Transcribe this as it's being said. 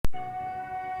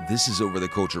This is Over the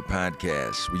Culture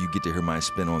Podcast, where you get to hear my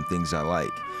spin on things I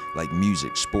like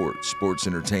music, sports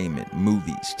entertainment,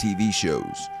 movies, TV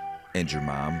shows, and your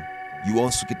mom. You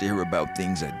also get to hear about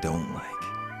things I don't like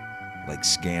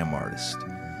scam artists.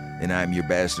 And I'm your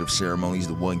bastard of ceremonies,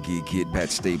 the one gig kid,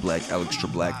 Pat Stay Black, Alex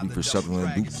Black, Leaper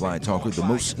Sutherland, Duke Fly Talker, the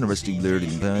most interesting nerd in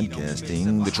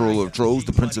podcasting, the troll of trolls,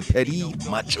 the prince of petty,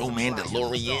 Macho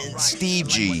Mandalorian, Steve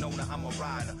G.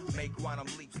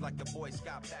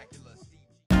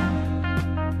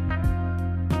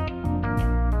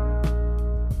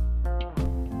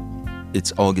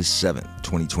 It's August 7th,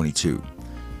 2022,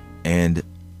 and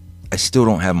I still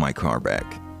don't have my car back.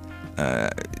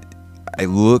 I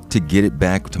look to get it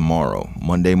back tomorrow,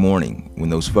 Monday morning, when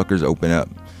those fuckers open up.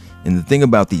 And the thing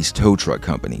about these tow truck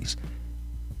companies,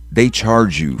 they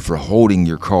charge you for holding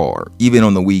your car, even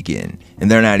on the weekend,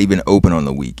 and they're not even open on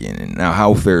the weekend. And now,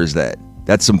 how fair is that?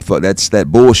 That's that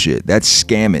bullshit. That's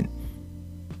scamming.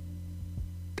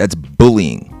 That's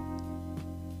bullying.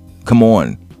 Come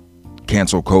on,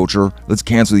 cancel culture. Let's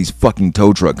cancel these fucking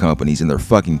tow truck companies and their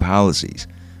fucking policies.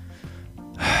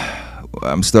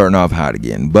 I'm starting off hot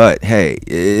again, but hey,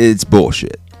 it's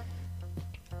bullshit.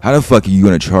 How the fuck are you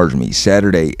gonna charge me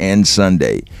Saturday and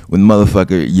Sunday when,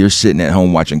 motherfucker, you're sitting at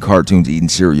home watching cartoons, eating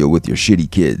cereal with your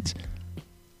shitty kids?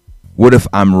 What if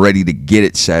I'm ready to get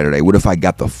it Saturday? What if I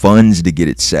got the funds to get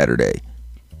it Saturday?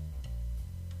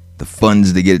 The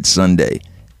funds to get it Sunday?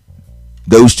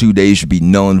 Those 2 days should be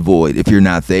null and void. If you're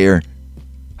not there,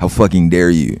 how fucking dare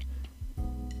you?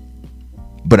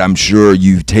 But I'm sure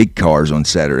you take cars on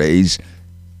Saturdays,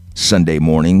 Sunday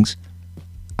mornings.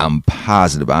 I'm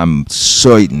positive, I'm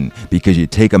certain, because you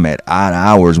take them at odd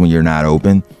hours when you're not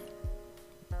open.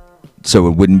 So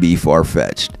it wouldn't be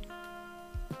far-fetched.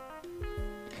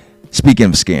 Speaking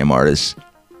of scam artists,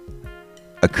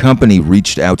 a company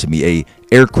reached out to me, a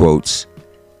air quotes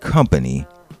company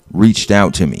reached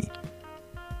out to me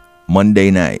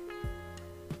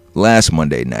last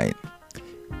Monday night,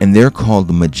 and they're called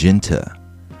Magenta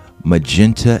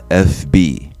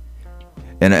FB,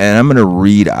 and I'm gonna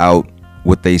read out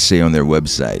what they say on their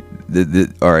website.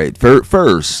 All right,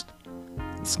 first,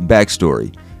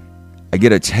 backstory. I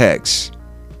get a text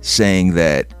saying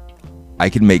that I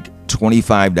can make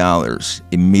 $25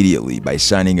 immediately by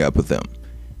signing up with them,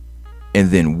 and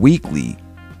then weekly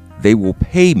they will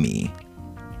pay me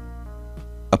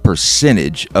a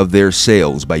percentage of their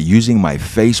sales by using my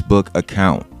Facebook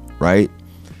account, right?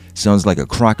 Sounds like a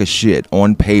crock of shit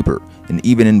on paper and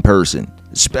even in person,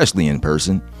 especially in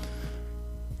person.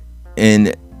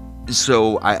 And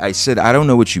so I said, I don't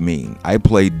know what you mean. I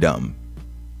played dumb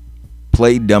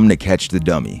to catch the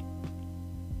dummy.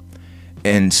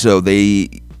 And so they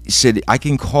said, I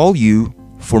can call you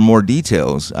for more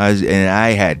details. And I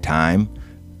had time.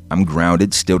 I'm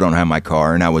grounded, still don't have my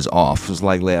car, and I was off. I was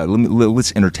like,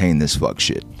 let's entertain this fuck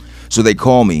shit. So they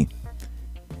call me,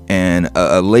 and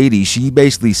a lady, she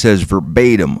basically says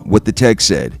verbatim what the text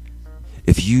said.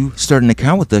 If you start an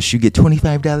account with us, you get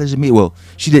 $25 a month. Well,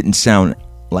 she didn't sound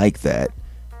like that.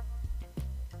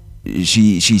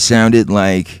 She sounded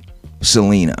like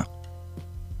Selena.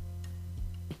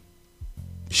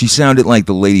 She sounded like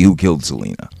the lady who killed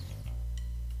Selena.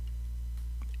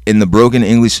 In the broken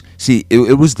English, see,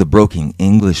 it was the broken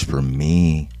English for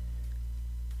me,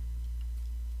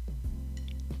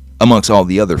 amongst all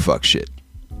the other fuck shit.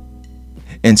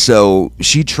 And so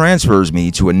she transfers me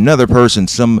to another person,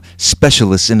 some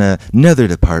specialist in another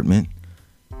department.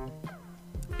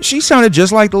 She sounded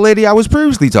just like the lady I was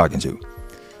previously talking to.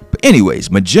 But anyways,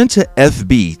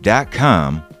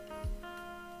 magentafb.com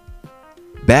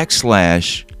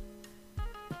 /_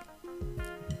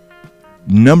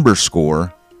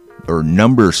 or #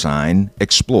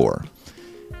 explore.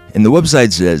 And the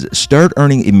website says, start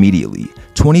earning immediately.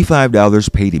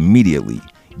 $25 paid immediately.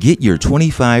 Get your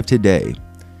 25 today.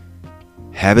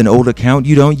 Have an old account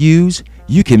you don't use?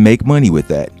 You can make money with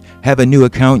that. Have a new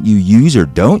account you use or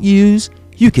don't use?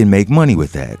 You can make money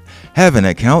with that. Have an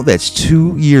account that's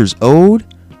 2 years old?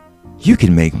 You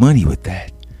can make money with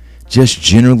that. Just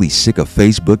generally sick of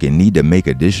Facebook and need to make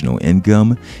additional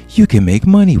income? You can make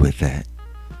money with that.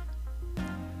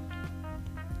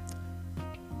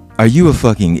 Are you a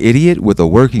fucking idiot with a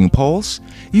working pulse?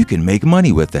 You can make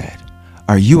money with that.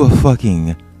 Are you a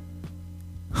fucking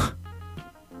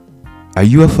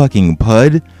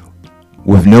pud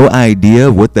with no idea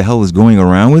of what the hell is going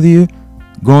around with you?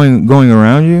 Going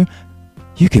around you?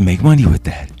 You can make money with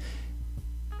that.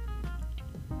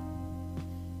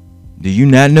 Do you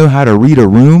not know how to read a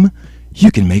room? You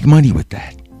can make money with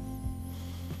that.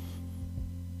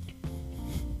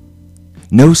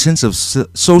 No sense of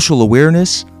social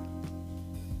awareness?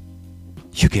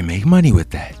 You can make money with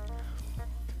that.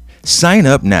 Sign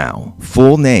up now.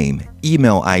 Full name,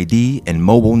 email ID, and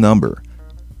mobile number.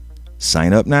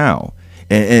 Sign up now.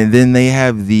 And then they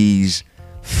have these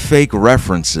fake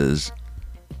references.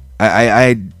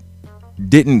 I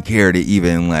didn't care to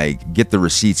even like get the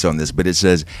receipts on this, but it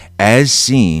says, as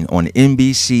seen on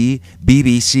NBC,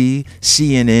 BBC,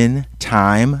 CNN,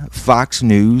 Time, Fox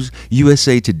News,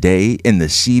 USA Today, and the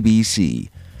CBC.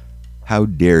 How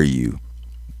dare you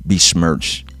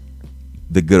besmirch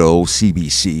the good old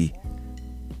CBC?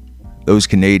 Those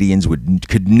Canadians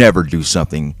could never do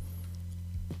something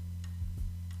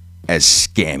as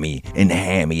scammy and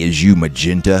hammy as you,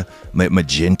 Magenta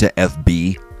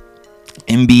FB.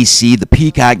 NBC, the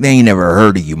Peacock, they ain't never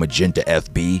heard of you, Magenta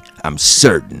FB. I'm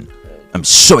certain.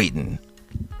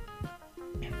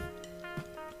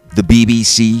 The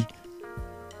BBC,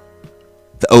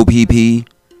 the OPP,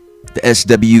 the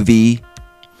SWV,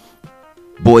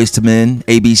 Boys to Men,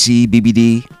 ABC,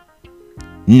 BBD,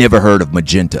 never heard of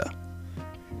Magenta.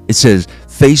 It says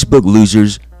Facebook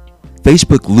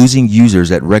losing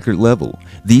users at record level.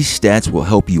 These stats will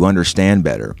help you understand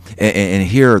better. And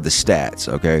here are the stats,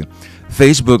 okay?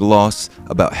 Facebook lost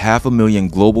about 500,000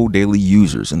 global daily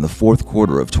users in the fourth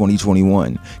quarter of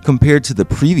 2021 compared to the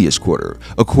previous quarter,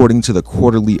 according to the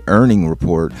quarterly earning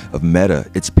report of Meta,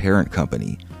 its parent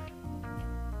company.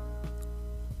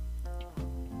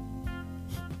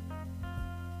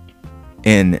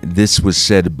 And this was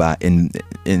said by in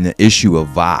the issue of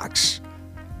Vox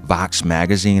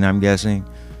magazine, I'm guessing.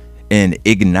 And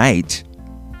Ignite,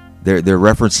 they're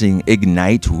referencing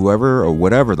Ignite, whoever or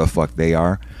whatever the fuck they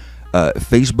are.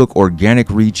 Facebook organic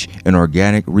reach and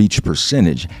organic reach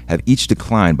percentage have each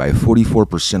declined by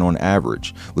 44% on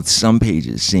average, with some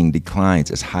pages seeing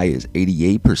declines as high as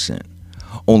 88%.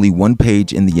 Only one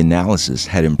page in the analysis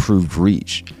had improved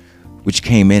reach, which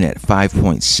came in at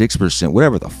 5.6%,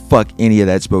 whatever the fuck any of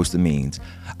that's supposed to mean.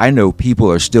 I know people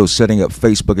are still setting up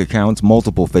Facebook accounts,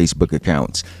 multiple Facebook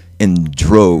accounts, in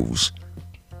droves.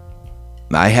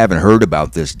 I haven't heard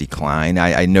about this decline.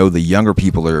 I know the younger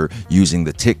people are using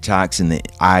the TikToks and the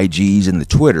IGs and the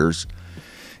Twitters.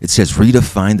 It says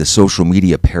redefine the social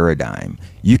media paradigm.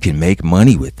 You can make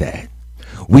money with that.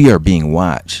 We are being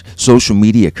watched. Social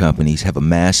media companies have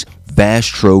amassed vast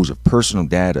troves of personal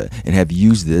data and have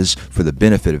used this for the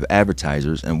benefit of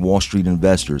advertisers and Wall Street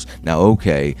investors. Now,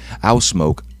 okay, I'll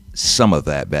smoke some of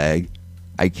that bag.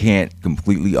 I can't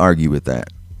completely argue with that.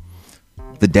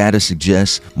 The data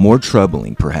suggests, more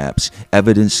troubling perhaps,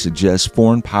 evidence suggests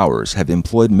foreign powers have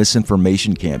employed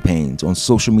misinformation campaigns on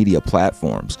social media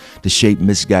platforms to shape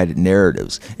misguided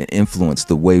narratives and influence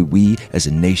the way we as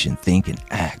a nation think and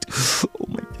act. Oh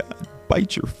my God,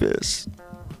 bite your fist.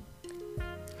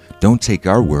 Don't take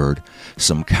our word.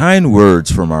 Some kind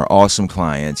words from our awesome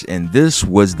clients, and this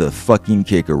was the fucking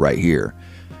kicker right here.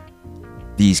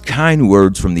 These kind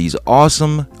words from these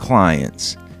awesome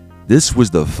clients. This was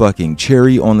the fucking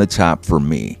cherry on the top for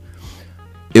me.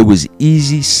 It was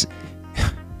easy.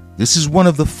 This is one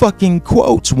of the fucking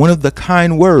quotes, one of the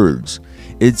kind words.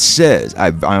 It says,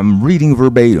 I'm reading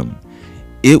verbatim.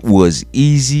 It was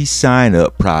easy sign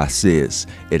up process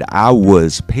and I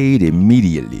was paid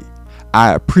immediately.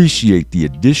 I appreciate the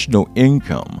additional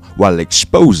income while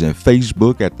exposing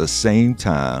Facebook at the same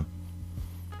time.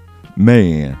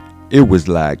 Man, it was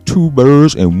like two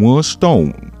birds and one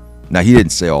stone. Now, he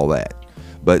didn't say all that,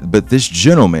 but this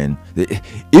gentleman,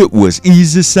 it was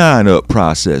easy sign up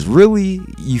process. Really?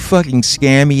 You fucking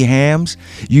scammy hams?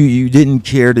 You didn't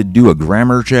care to do a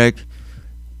grammar check?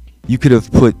 You could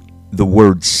have put the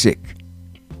word sick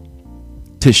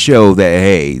to show that,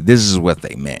 hey, this is what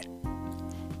they meant.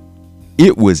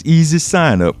 It was easy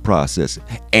sign up process.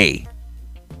 A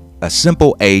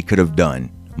simple A could have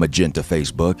done, Magenta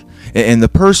Facebook. And the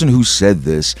person who said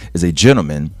this is a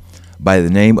gentleman by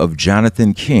the name of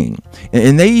Jonathan King.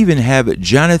 And they even have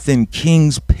Jonathan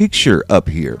King's picture up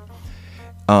here.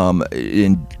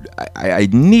 And I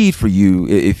need for you,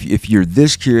 if you're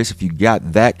this curious, if you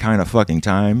got that kind of fucking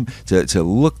time to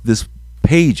look this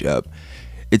page up,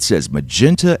 it says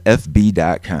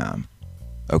magentafb.com.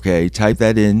 Okay, type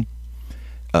that in.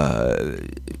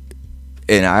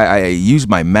 And I use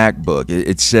my MacBook.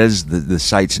 It says the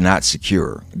site's not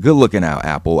secure. Good looking out,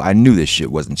 Apple. I knew this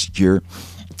shit wasn't secure.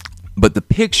 But the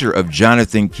picture of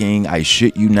Jonathan King, I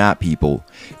shit you not, people,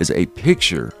 is a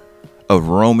picture of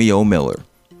Romeo Miller.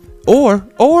 Or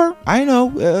I know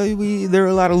there are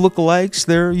a lot of lookalikes.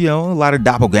 There are, a lot of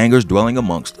doppelgangers dwelling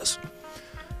amongst us.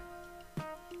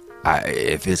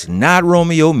 If it's not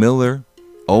Romeo Miller,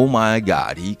 oh my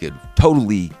God, he could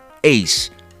totally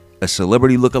ace a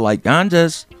celebrity lookalike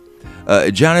contest.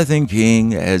 Jonathan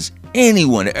King has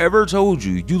anyone ever told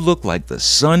you you look like the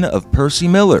son of Percy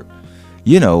Miller,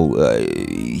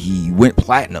 he went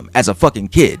platinum as a fucking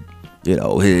kid.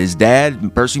 His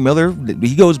dad, Percy Miller,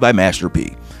 he goes by Master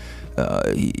P.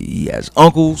 He has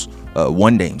uncles,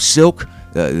 one named Silk,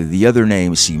 the other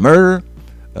named C. Murder,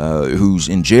 who's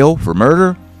in jail for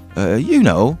murder.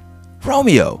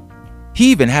 Romeo.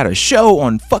 He even had a show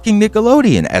on fucking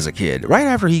Nickelodeon as a kid. Right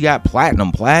after he got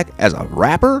platinum plaque as a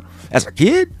rapper, as a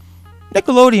kid,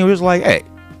 Nickelodeon was like, hey,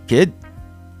 kid,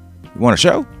 you want a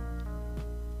show?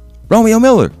 Romeo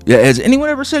Miller. Yeah, has anyone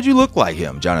ever said you look like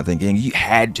him, Jonathan King? You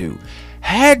had to.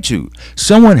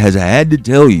 Someone has had to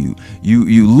tell you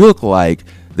you look like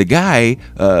the guy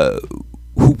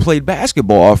who played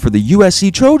basketball for the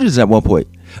USC Trojans at one point.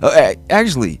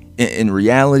 Actually, in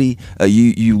reality,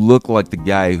 you look like the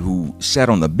guy who sat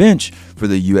on the bench for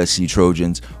the USC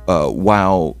Trojans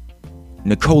while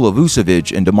Nikola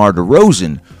Vucevic and DeMar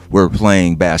DeRozan were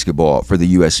playing basketball for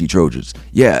the USC Trojans.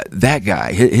 Yeah, that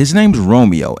guy. His name's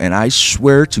Romeo, and I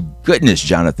swear to goodness,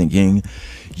 Jonathan King,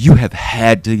 you have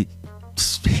had to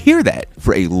hear that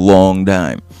for a long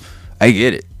time. I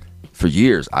get it. For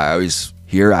years, I always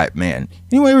hear,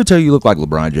 anyone ever tell you look like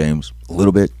LeBron James? A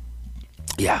little bit?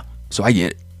 Yeah, so I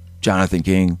get it. Jonathan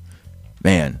King,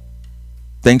 man,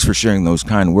 thanks for sharing those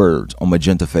kind words on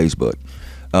Magenta Facebook.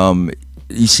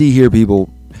 You see here,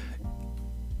 people,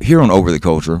 here on Over the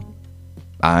Culture,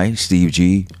 I, Steve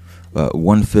G,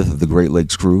 1/5 of the Great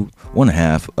Lakes crew,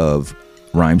 1/2 of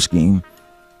Rhyme Scheme,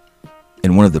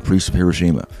 and one of the priests of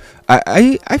Hiroshima.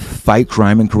 I fight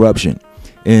crime and corruption,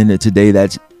 and today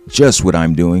that's just what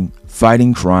I'm doing,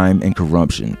 fighting crime and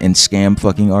corruption and scam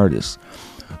fucking artists.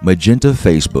 Magenta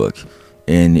Facebook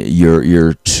and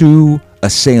your two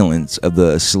assailants of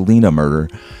the Selena murder,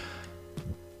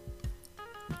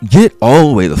 get all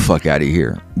the way the fuck out of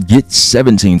here. Get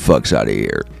 17 fucks out of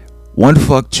here. 1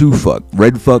 fuck, 2 fuck,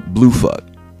 red fuck, blue fuck.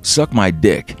 Suck my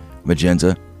dick,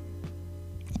 Magenta.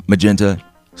 Magenta,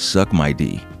 suck my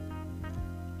D.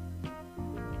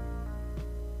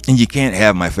 And you can't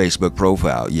have my Facebook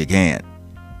profile. You can't.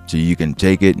 So you can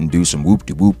take it and do some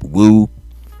whoop-de-whoop-woo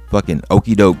fucking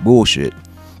okey-doke bullshit.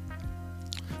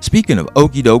 Speaking of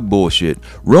okey-doke bullshit,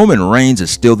 Roman Reigns is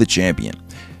still the champion.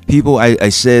 People, I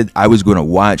said I was going to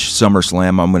watch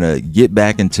SummerSlam. I'm going to get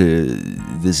back into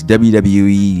this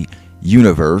WWE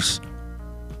universe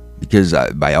because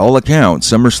by all accounts,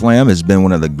 SummerSlam has been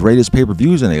one of the greatest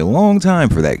pay-per-views in a long time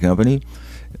for that company.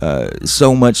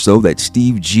 So much so that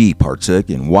Steve G partook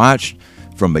and watched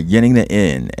from beginning to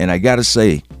end. And I got to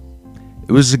say,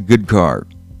 it was a good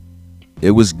card.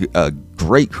 It was a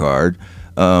great card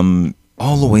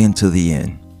all the way until the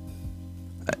end.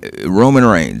 Roman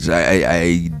Reigns,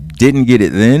 I didn't get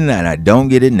it then, and I don't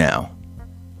get it now.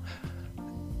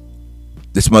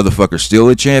 This motherfucker's still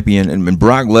a champion, and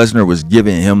Brock Lesnar was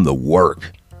giving him the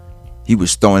work. He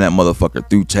was throwing that motherfucker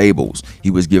through tables.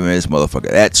 He was giving this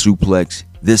motherfucker that suplex,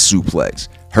 this suplex,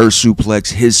 her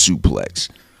suplex, his suplex.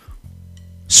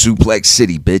 Suplex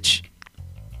City, bitch.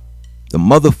 The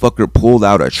motherfucker pulled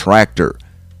out a tractor.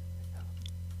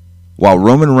 While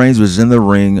Roman Reigns was in the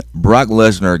ring, Brock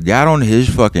Lesnar got on his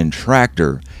fucking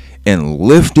tractor and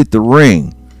lifted the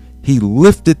ring. He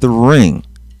lifted the ring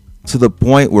to the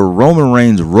point where Roman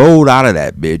Reigns rolled out of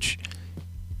that bitch.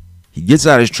 He gets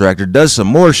out his tractor, does some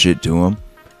more shit to him,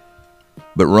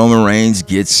 but Roman Reigns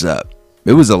gets up.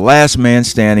 It was a last man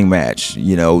standing match.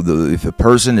 If a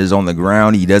person is on the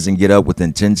ground, he doesn't get up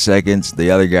within 10 seconds, the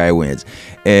other guy wins.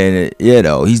 And,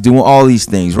 he's doing all these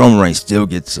things. Roman Reigns still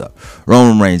gets up.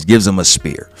 Roman Reigns gives him a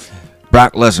spear.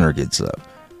 Brock Lesnar gets up.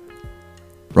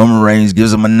 Roman Reigns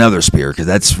gives him another spear, because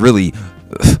that's really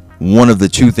one of the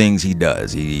two things he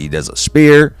does. He does a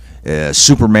spear, a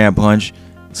Superman punch,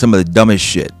 some of the dumbest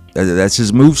shit. That's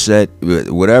his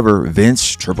moveset, whatever.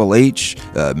 Vince, Triple H,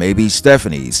 maybe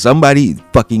Stephanie. Somebody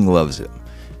fucking loves him.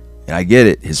 And I get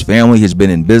it. His family has been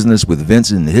in business with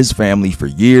Vince and his family for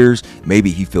years.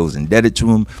 Maybe he feels indebted to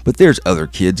him. But there's other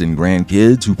kids and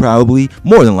grandkids who probably,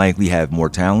 more than likely, have more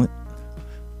talent.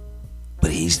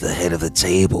 But he's the head of the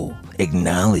table.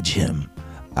 Acknowledge him.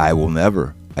 I will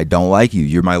never. I don't like you.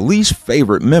 You're my least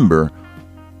favorite member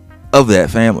of that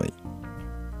family.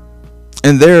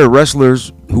 And there are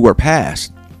wrestlers who are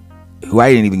past, who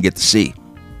I didn't even get to see.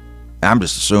 I'm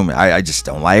just assuming. I just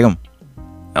don't like him.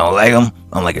 I don't like him.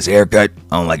 I don't like his haircut.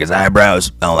 I don't like his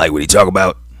eyebrows. I don't like what he talk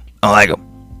about. I don't like him.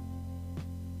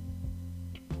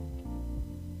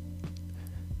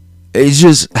 It's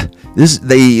just this.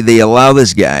 They allow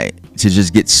this guy to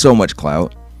just get so much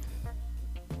clout.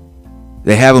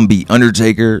 They have him be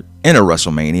Undertaker in a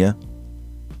WrestleMania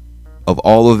of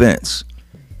all events.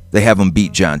 They have him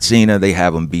beat John Cena. They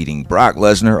have him beating Brock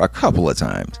Lesnar a couple of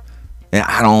times. And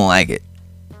I don't like it.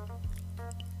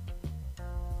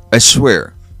 I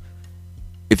swear.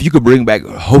 If you could bring back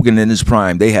Hogan in his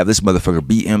prime, they have this motherfucker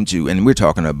beat him too. And we're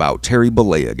talking about Terry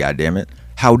Bollea, goddammit.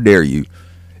 How dare you?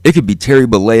 It could be Terry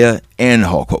Bollea and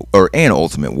Hulk Hogan, and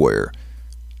Ultimate Warrior.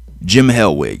 Jim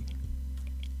Hellwig.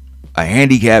 A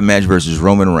handicap match versus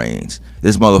Roman Reigns.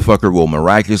 This motherfucker will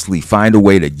miraculously find a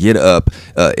way to get up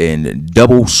and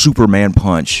double Superman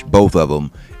punch both of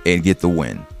them and get the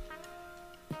win.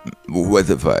 What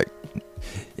the fuck?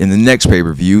 In the next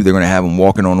pay-per-view, they're going to have him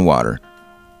walking on water.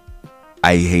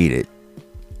 I hate it.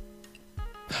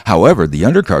 However, the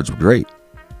undercards were great.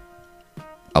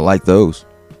 I like those.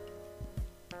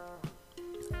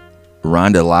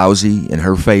 Ronda Rousey in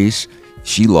her face,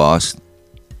 she lost.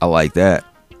 I like that.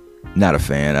 Not a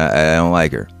fan. I don't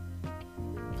like her.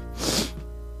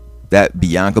 That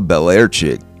Bianca Belair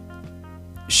chick,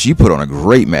 she put on a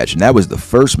great match, and that was the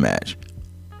first match.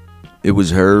 It was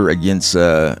her against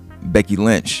Becky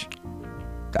Lynch,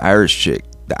 the Irish chick,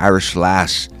 the Irish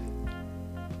lass.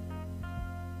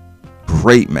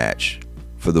 Great match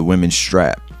for the women's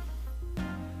strap.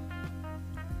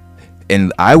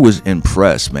 And I was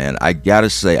impressed, man. I gotta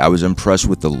say, I was impressed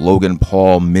with the Logan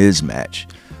Paul Miz match.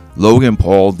 Logan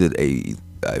Paul did a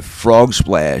frog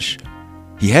splash.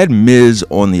 He had Miz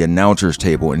on the announcer's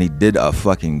table, and he did a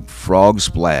fucking frog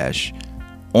splash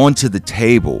onto the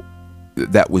table.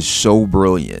 That was so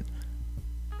brilliant.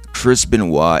 Chris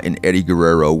Benoit and Eddie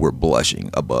Guerrero were blushing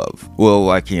above. Well,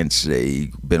 I can't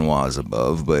say Benoit's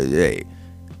above, but hey,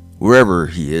 wherever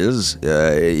he is,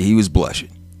 he was blushing.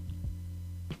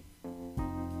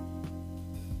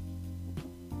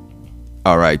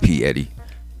 R.I.P. Eddie.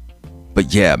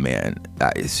 But yeah, man,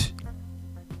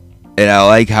 and I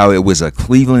like how it was a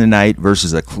Cleveland night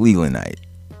versus a Cleveland night.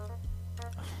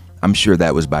 I'm sure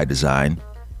that was by design.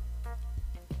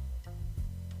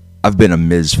 I've been a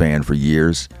Miz fan for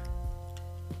years,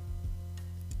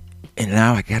 and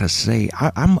now I gotta say,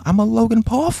 I'm a Logan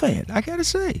Paul fan. I gotta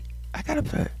say,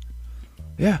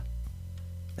 yeah,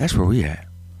 that's where we at.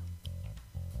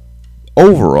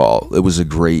 Overall, it was a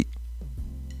great.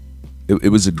 It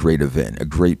was a great event, a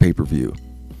great pay-per-view.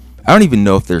 I don't even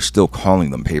know if they're still calling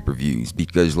them pay-per-views,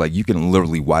 because like you can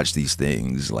literally watch these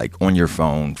things like on your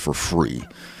phone for free.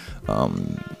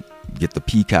 Get the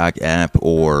Peacock app,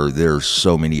 or there's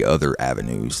so many other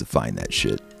avenues to find that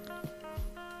shit.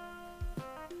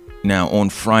 Now on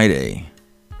Friday,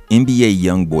 NBA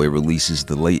YoungBoy releases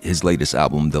his latest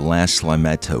album, The Last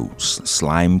Slimento,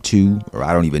 or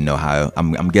I don't even know how.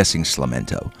 I'm guessing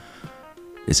Slimento.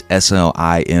 It's Slimento.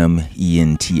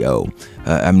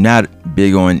 I'm not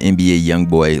big on NBA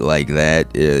YoungBoy like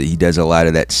that. He does a lot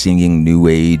of that singing new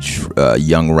age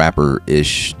young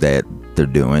rapper-ish that they're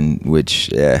doing,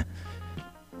 which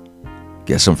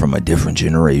guess I'm from a different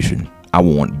generation. I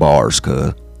want bars,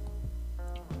 cuz.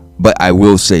 But I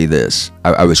will say this.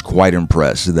 I was quite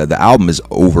impressed that the album is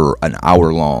over an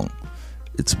hour long.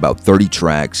 It's about 30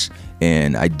 tracks,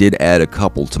 and I did add a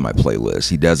couple to my playlist.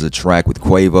 He does a track with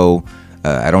Quavo.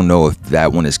 I don't know if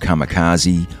that one is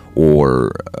Kamikaze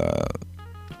or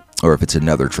if it's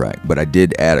another track, but I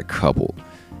did add a couple.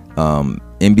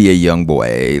 NBA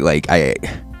YoungBoy, like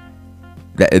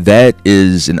that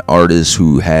is an artist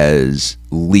who has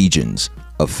legions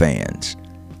of fans.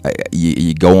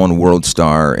 You go on World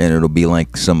Star, and it'll be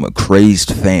like some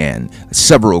crazed fan,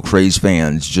 several crazed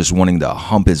fans just wanting to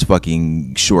hump his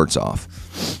fucking shorts off.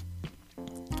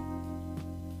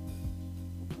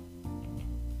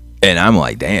 And I'm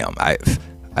like, damn, I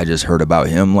just heard about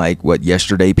him like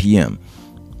yesterday PM.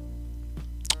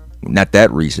 Not that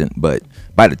recent, but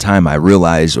by the time I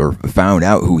realized or found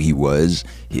out who he was,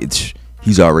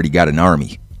 he's already got an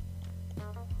army.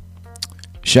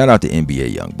 Shout out to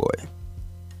NBA YoungBoy.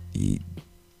 He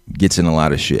gets in a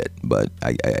lot of shit, but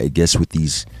I guess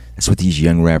that's what these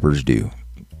young rappers do.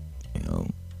 You know,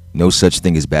 no such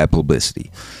thing as bad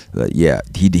publicity. But yeah,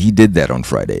 he did that on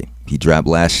Friday. He dropped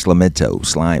Last Slimento,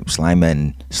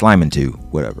 Slime 2,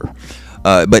 whatever.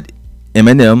 But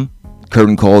Eminem,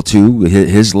 Curtain Call 2,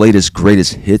 his latest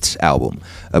greatest hits album.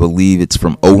 I believe it's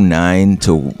from 2009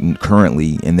 till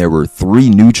currently, and there were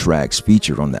 3 new tracks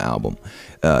featured on the album.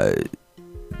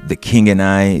 The King and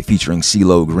I featuring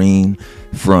CeeLo Green,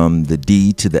 From the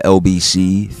D to the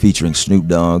LBC featuring Snoop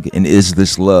Dogg, and Is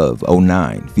This Love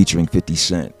 2009 featuring 50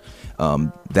 Cent.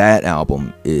 That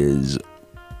album is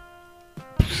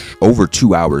over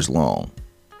 2 hours long.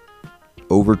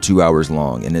 Over 2 hours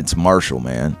long, and it's Marshall,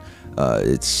 man.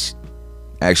 It's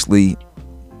actually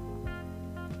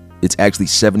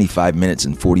 75 minutes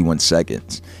and 41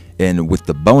 seconds. And with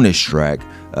the bonus track,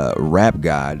 Rap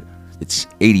God It's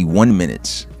 81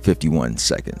 minutes, 51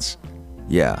 seconds.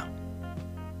 Yeah.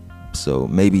 So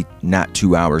maybe not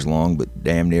 2 hours long, but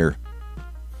damn near.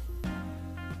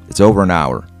 It's over an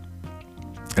hour.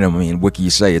 And I mean, what can you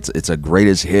say? It's a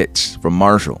greatest hits from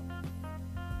Marshall.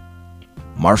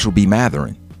 Marshall B.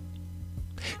 Matherin.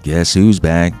 Guess who's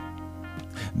back?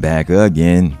 Back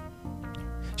again.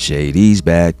 Shady's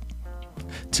back.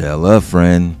 Tell a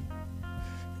friend.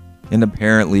 And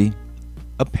apparently,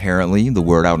 the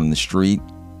word out on the street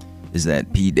is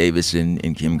that Pete Davidson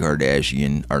and Kim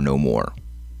Kardashian are no more.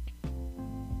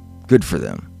 Good for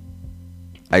them.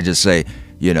 I just say,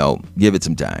 give it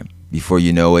some time. Before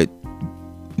you know it,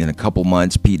 in a couple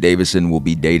months, Pete Davidson will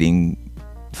be dating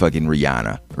fucking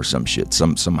Rihanna or some shit,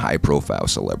 some high profile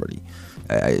celebrity.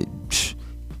 It's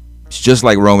just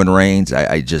like Roman Reigns.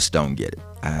 I just don't get it.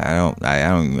 I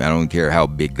don't care how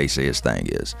big they say his thing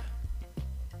is.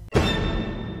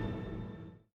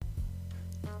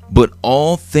 But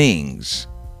all things,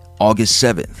 August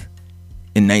 7th,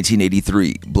 in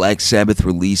 1983, Black Sabbath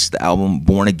released the album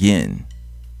Born Again.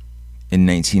 In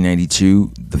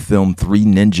 1992, the film Three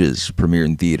Ninjas premiered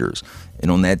in theaters. And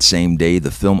on that same day,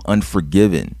 the film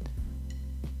Unforgiven,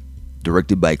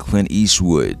 directed by Clint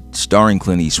Eastwood, starring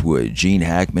Clint Eastwood, Gene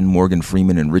Hackman, Morgan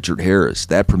Freeman, and Richard Harris,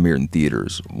 that premiered in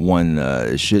theaters. Won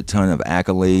a shit ton of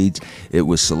accolades. It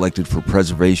was selected for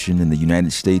preservation in the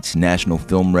United States National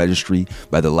Film Registry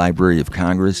by the Library of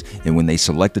Congress. And when they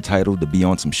select a title to be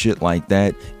on some shit like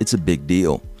that, it's a big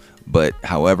deal. But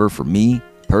however, for me,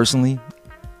 personally,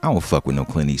 I don't fuck with no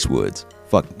Clint Eastwoods.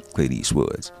 Fuck Clint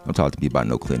Eastwoods. Don't talk to me about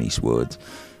no Clint Eastwoods.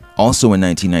 Also in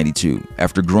 1992,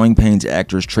 after Growing Pains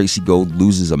actress Tracy Gold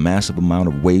loses a massive amount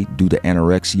of weight due to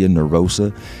anorexia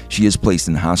nervosa, she is placed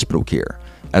in hospital care.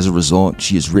 As a result,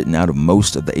 she is written out of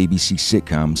most of the ABC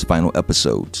sitcom's final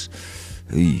episodes.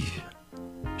 Hey,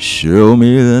 show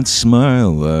me that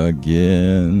smile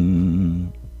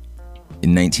again.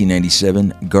 In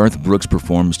 1997, Garth Brooks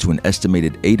performs to an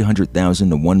estimated 800,000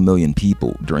 to 1 million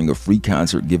people during a free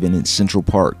concert given in Central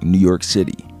Park, New York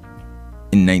City.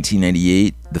 In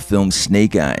 1998, the film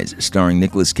Snake Eyes, starring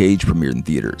Nicolas Cage, premiered in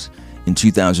theaters. In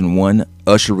 2001,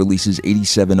 Usher releases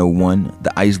 8701.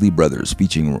 The Isley Brothers,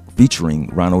 featuring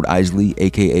Ronald Isley,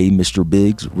 aka Mr.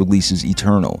 Biggs, releases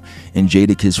Eternal. And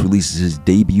Jadakiss releases his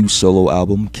debut solo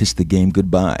album, Kiss the Game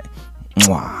Goodbye.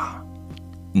 Mwah.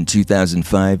 In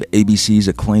 2005, ABC's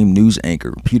acclaimed news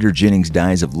anchor Peter Jennings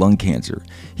dies of lung cancer.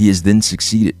 He is then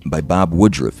succeeded by Bob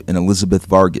Woodruff and Elizabeth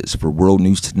Vargas for World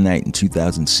News Tonight in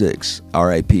 2006.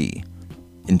 R.I.P.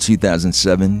 In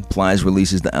 2007, Plies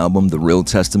releases the album The Real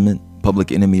Testament.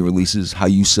 Public Enemy releases How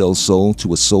You Sell Soul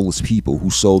to a Soulless People Who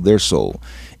Sold Their Soul.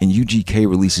 And UGK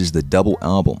releases the double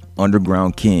album,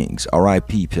 Underground Kings,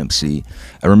 R.I.P. Pimp C.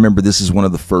 I remember this is one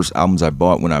of the first albums I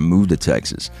bought when I moved to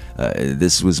Texas.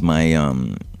 This was my,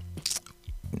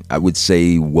 I would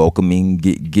say, welcoming,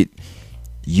 get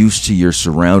used to your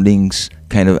surroundings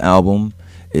kind of album.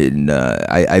 And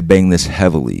I bang this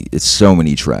heavily. It's so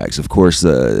many tracks. Of course,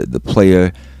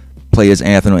 the Players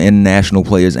Anthem, International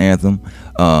Players Anthem.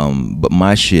 But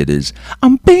my shit is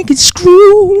I'm banking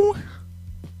screw.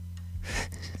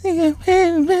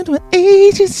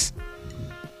 Ages.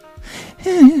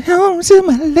 Home to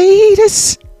my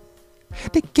latest.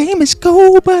 The game is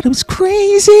gold, but it was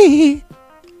crazy.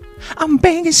 I'm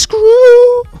banging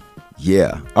screw.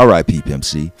 Yeah, R.I.P. Pimp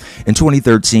C. In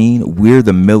 2013, We're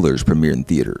the Millers premiered in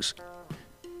theaters.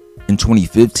 In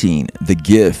 2015, The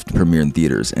Gift premiered in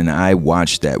theaters, and I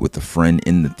watched that with a friend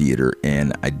in the theater,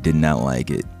 and I did not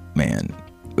like it. Man,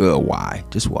 why?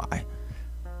 Just why?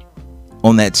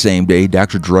 On that same day,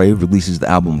 Dr. Dre releases the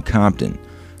album Compton.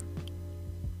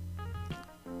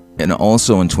 And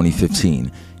also in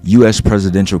 2015, U.S.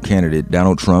 presidential candidate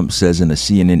Donald Trump says in a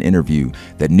CNN interview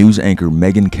that news anchor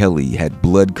Megyn Kelly had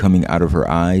blood coming out of her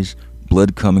eyes,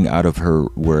 blood coming out of her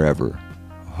wherever.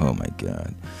 Oh my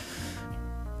God.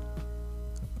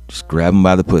 Just grab him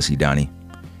by the pussy, Donnie.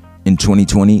 In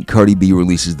 2020, Cardi B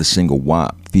releases the single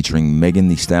WAP featuring Megan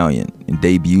Thee Stallion and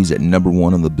debuts at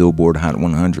 #1 on the Billboard Hot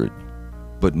 100.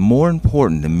 But more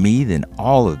important to me than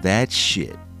all of that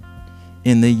shit,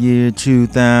 in the year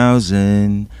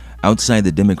 2000, outside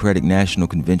the Democratic National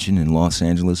Convention in Los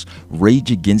Angeles,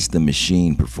 Rage Against the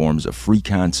Machine performs a free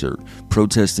concert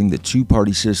protesting the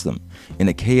two-party system. In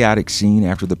a chaotic scene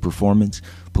after the performance,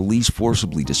 police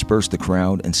forcibly disperse the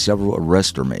crowd and several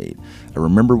arrests are made. I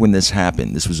remember when this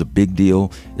happened. This was a big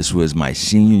deal. This was my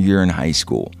senior year in high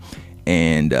school,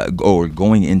 and or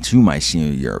going into my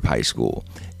senior year of high school.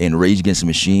 And Rage Against the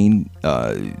Machine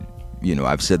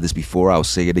I've said this before, I'll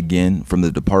say it again, From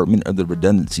the Department of the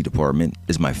Redundancy Department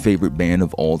is my favorite band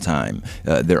of all time.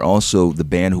 They're also the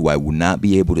band who I will not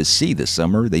be able to see this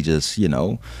summer. They just,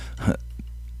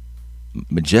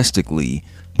 majestically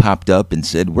popped up and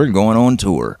said, we're going on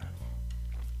tour,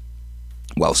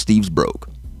 while Steve's broke.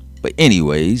 But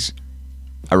anyways,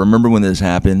 I remember when this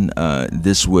happened.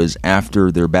 This was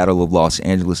after their Battle of Los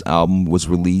Angeles album was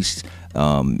released,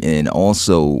 and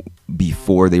also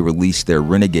before they released their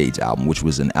Renegades album, which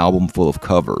was an album full of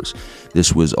covers.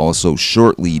 This was also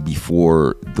shortly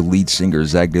before the lead singer,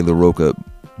 Zach De La Rocha,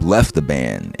 left the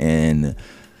band, and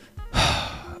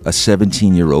a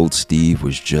 17-year-old Steve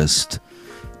was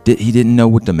he didn't know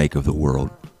what to make of the world.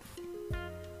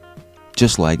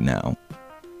 Just like now.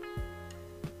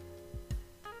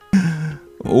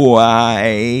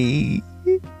 Why?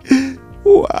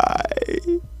 Why?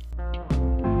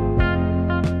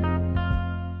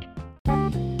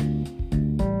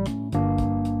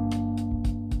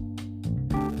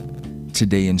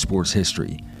 Today in sports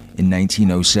history. In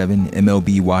 1907,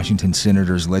 MLB Washington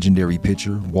Senators legendary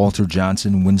pitcher Walter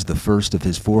Johnson wins the first of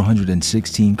his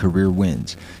 416 career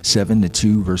wins,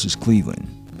 7-2 versus Cleveland.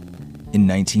 In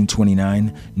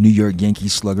 1929, New York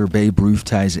Yankees slugger Babe Ruth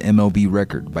ties the MLB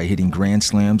record by hitting grand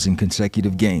slams in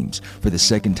consecutive games for the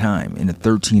second time in a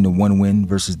 13-1 win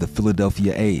versus the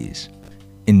Philadelphia A's.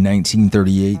 In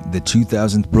 1938, the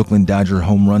 2000th Brooklyn Dodger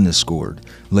home run is scored.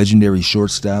 Legendary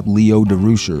shortstop Leo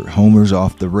DeRuscher homers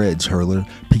off the Reds hurler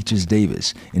Peaches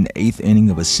Davis in the 8th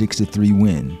inning of a 6-3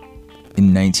 win.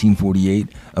 In 1948,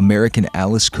 American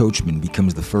Alice Coachman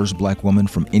becomes the first black woman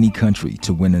from any country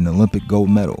to win an Olympic gold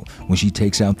medal when she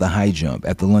takes out the high jump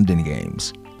at the London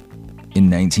Games. In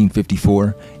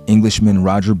 1954, Englishman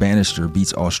Roger Bannister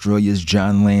beats Australia's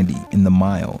John Landy in the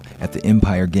mile at the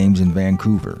Empire Games in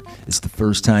Vancouver. It's the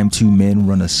first time two men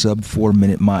run a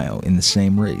sub-4-minute mile in the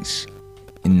same race.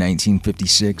 In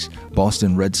 1956,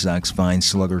 Boston Red Sox fine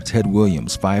slugger Ted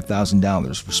Williams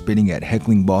 $5,000 for spitting at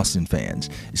heckling Boston fans.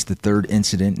 It's the third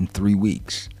incident in 3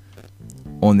 weeks.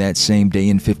 On that same day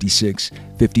in 56,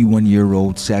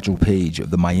 51-year-old Satchel Paige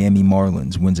of the Miami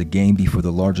Marlins wins a game before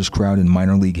the largest crowd in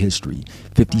minor league history,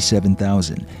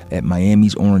 57,000, at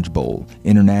Miami's Orange Bowl,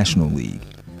 International League.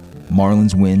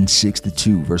 Marlins win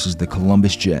 6-2 versus the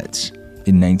Columbus Jets.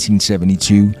 In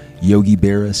 1972, Yogi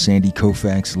Berra, Sandy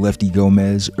Koufax, Lefty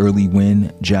Gomez, Early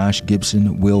Wynn, Josh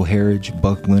Gibson, Will Harridge,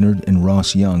 Buck Leonard, and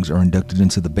Ross Youngs are inducted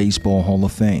into the Baseball Hall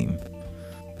of Fame.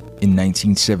 In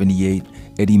 1978,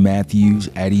 Eddie Matthews,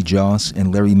 Addie Joss,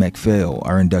 and Larry McPhail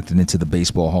are inducted into the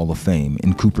Baseball Hall of Fame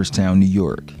in Cooperstown, New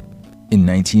York. In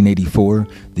 1984,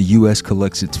 the U.S.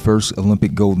 collects its first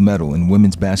Olympic gold medal in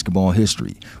women's basketball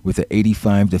history with an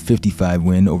 85-55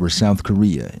 win over South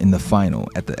Korea in the final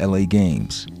at the LA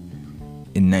Games.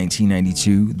 In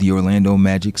 1992, the Orlando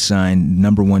Magic signed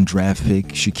 #1 draft pick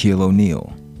Shaquille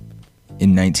O'Neal.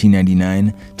 In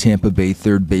 1999, Tampa Bay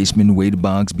third baseman Wade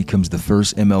Boggs becomes the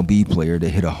first MLB player to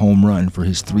hit a home run for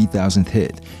his 3,000th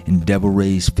hit in Devil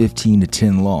Rays'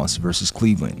 15-10 loss versus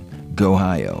Cleveland. Go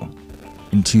Ohio.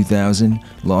 In 2000,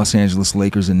 Los Angeles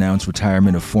Lakers announced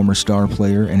retirement of former star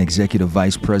player and executive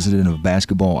vice president of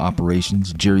basketball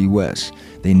operations Jerry West.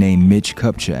 They named Mitch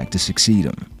Kupchak to succeed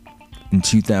him. In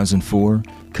 2004,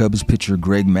 Cubs pitcher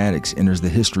Greg Maddux enters the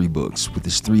history books with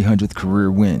his 300th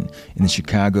career win in the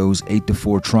Chicago's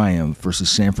 8-4 triumph versus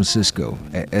San Francisco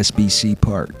at SBC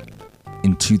Park.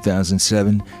 In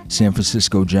 2007, San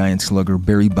Francisco Giants slugger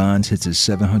Barry Bonds hits his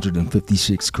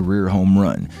 756th career home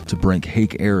run to break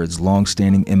Hank Aaron's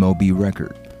long-standing MLB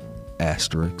record.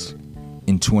 Asterisk.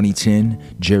 In 2010,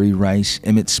 Jerry Rice,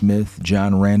 Emmitt Smith,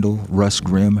 John Randall, Russ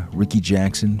Grimm, Ricky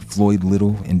Jackson, Floyd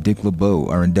Little, and Dick LeBeau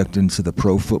are inducted into the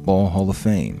Pro Football Hall of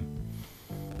Fame.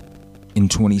 In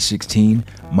 2016,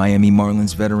 Miami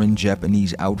Marlins veteran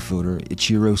Japanese outfielder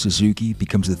Ichiro Suzuki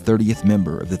becomes the 30th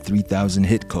member of the 3,000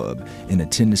 Hit Club in a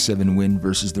 10-7 win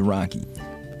versus the Rockies.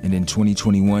 And in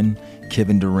 2021,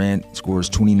 Kevin Durant scores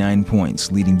 29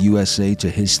 points, leading USA to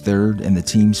his third and the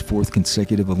team's fourth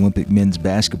consecutive Olympic men's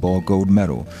basketball gold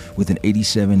medal with an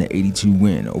 87-82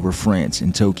 win over France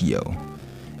in Tokyo.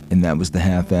 And that was the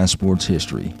Half-Ass Sports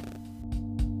History.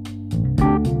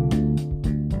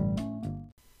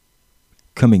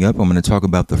 Coming up, I'm going to talk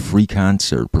about the free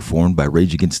concert performed by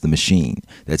Rage Against the Machine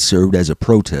that served as a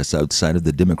protest outside of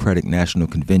the Democratic National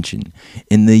Convention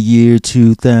in the year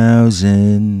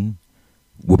 2000.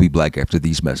 We'll be back after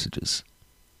these messages.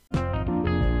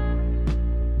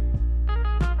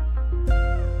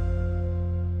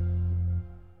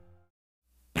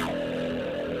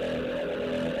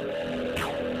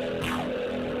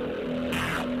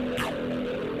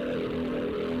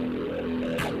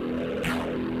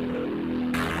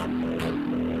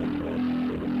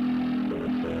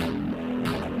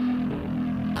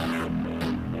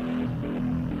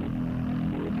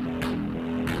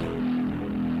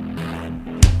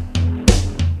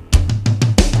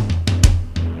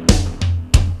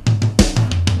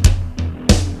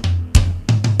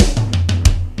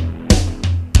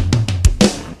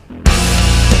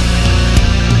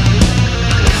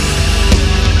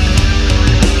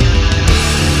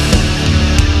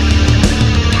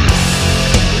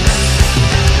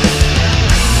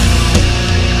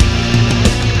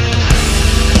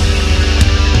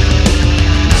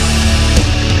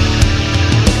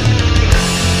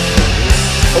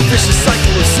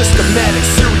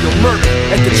 murder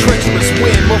at the treacherous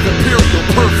whim of imperial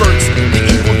perverts. The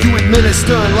evil you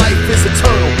administer in life is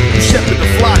eternal. You shepherd the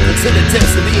flock into the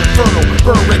depths of the inferno.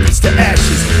 Burn records to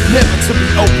ashes, never to be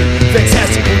opened.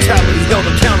 Fantastic brutality held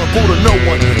accountable to no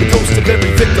one. The ghost of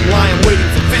every victim lying waiting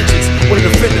for vengeance, when an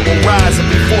offender will rise and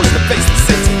be forced to face the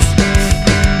sentence.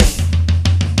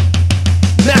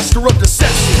 Master of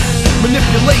deception,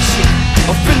 manipulation,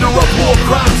 offender of war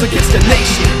crimes against the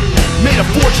nation. Made a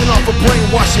fortune off of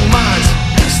brainwashing minds.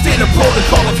 Standard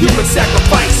protocol of human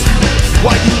sacrifice.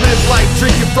 While you live life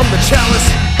drinking from the chalice,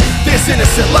 there's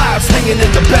innocent lives hanging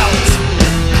in the balance.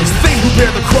 It's they who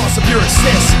bear the cross of your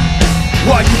excess,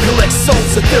 while you collect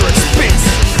souls at their expense.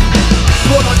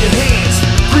 Blood on your hands,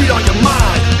 greed on your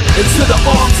mind. Into the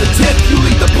arms of death you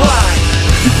lead the blind.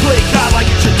 You play God like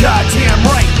it's your goddamn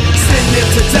right. Send them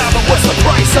to die, but what's the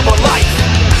price of a life?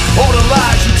 All the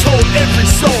lies you told every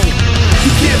soul.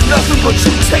 You give nothing but you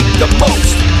take the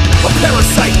most. A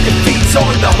parasite that feeds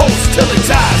on the host till it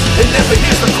dies and never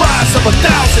hears the cries of 1,000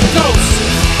 ghosts.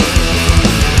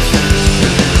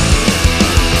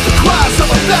 The cries of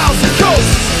 1,000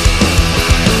 ghosts.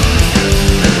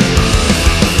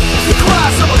 The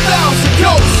cries of 1,000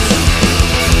 ghosts.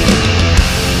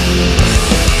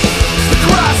 The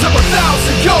cries of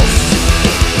 1,000 ghosts.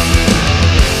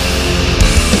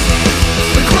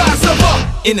 The cries of a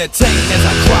entertain as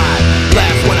I cry,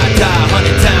 laugh when I die,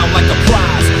 hunted down like a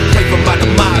prize. Pray for my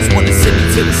demise, wanna send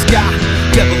me to the sky.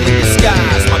 Devil in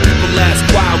disguise, my people ask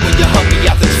why when you hung me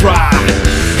out to dry.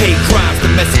 Hate crimes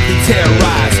domestically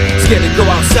terrorized, scared to go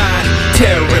outside,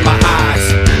 terror in my eyes.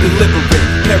 Deliberate,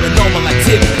 paranormal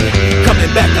activity, coming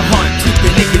back to haunt,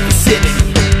 keeping in your vicinity.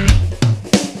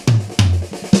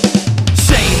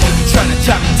 Shame on you trying to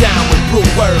chop me down with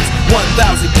brutal words.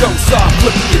 1,000 ghosts off,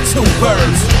 flipping your 2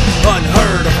 birds.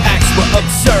 Unheard of acts were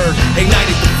absurd,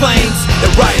 ignited the flames,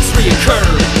 the riots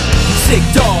reoccurred. Sick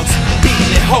dogs, beating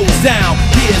their hoes down,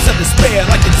 years of despair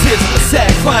like the tears of a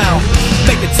sad clown.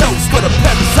 Make a toast for the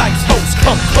parasite's host,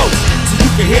 come close, so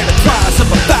you can hear the cries of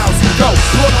 1,000 ghosts.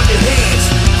 Blood on your hands,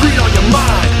 greed on your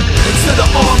mind. Into the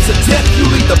arms of death you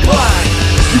lead the blind.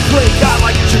 You play God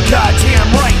like it's your goddamn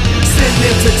right. Send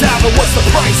them to die, but what's the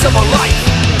price of a life?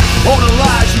 All the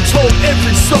lies you told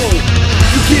every soul.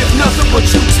 You give nothing but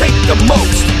you take the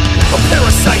most. A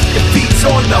parasite that feeds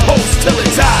on the host till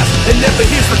it dies and never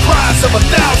hears the cries of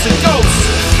 1,000 ghosts.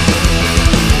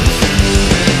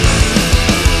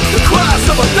 The cries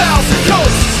of 1,000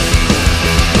 ghosts.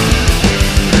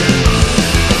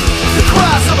 The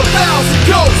cries of 1,000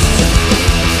 ghosts.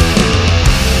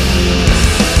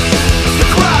 The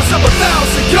cries of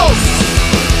 1,000 ghosts.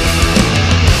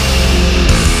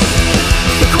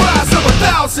 The cries of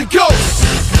 1,000 ghosts.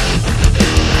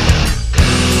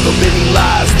 So many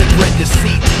lies that bred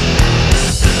deceit.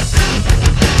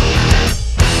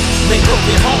 They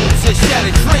broken homes and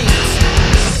shattered dreams.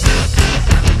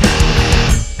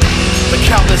 The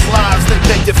countless lives that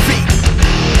beg defeat.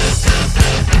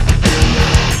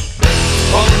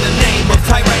 All in the name of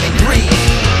tyrannic greed.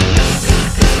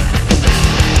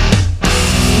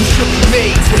 You should be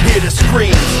made to hear the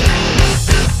screams.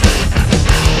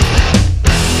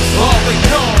 All been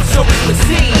gone, so it was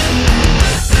seen.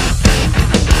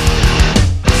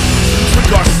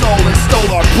 Took our soul and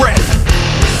stole our breath,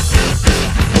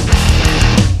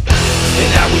 and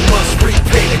now we must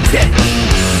repay the debt.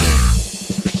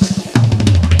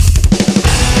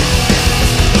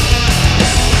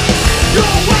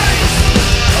 Your ways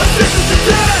are sentence to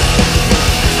death.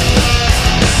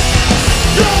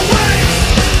 Your ways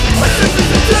are sentence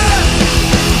to death.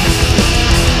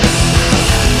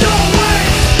 Your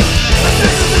ways are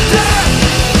sentence to death.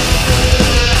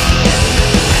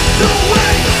 Your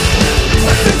ways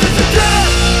are sentence to death.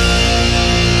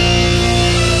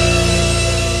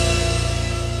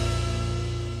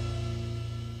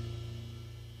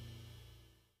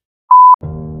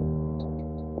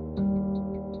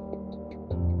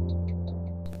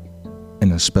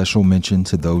 And a special mention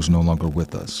to those no longer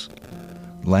with us.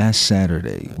 Last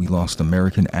Saturday, we lost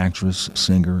American actress,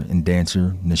 singer, and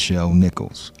dancer Nichelle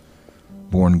Nichols.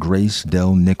 Born Grace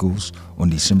Dell Nichols on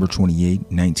December 28,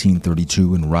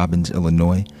 1932 in Robbins,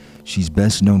 Illinois, she's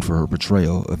best known for her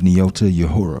portrayal of Nyota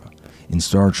Uhura in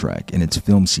Star Trek and its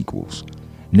film sequels.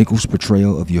 Nichols'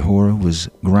 portrayal of Uhura was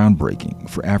groundbreaking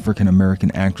for African American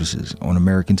actresses on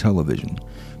American television.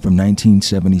 From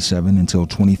 1977 until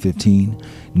 2015,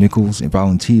 Nichols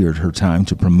volunteered her time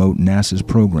to promote NASA's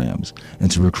programs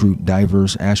and to recruit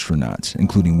diverse astronauts,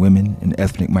 including women and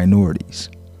ethnic minorities.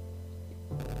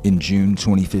 In June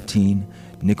 2015,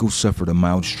 Nichols suffered a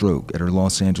mild stroke at her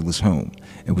Los Angeles home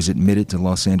and was admitted to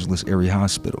Los Angeles Area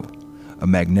Hospital. A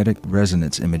magnetic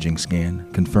resonance imaging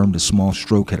scan confirmed a small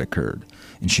stroke had occurred,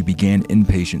 and she began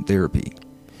inpatient therapy.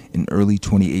 In early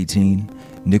 2018,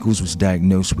 Nichols was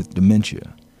diagnosed with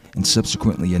dementia and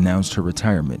subsequently announced her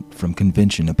retirement from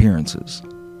convention appearances.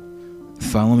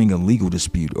 Following a legal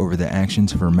dispute over the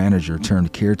actions of her manager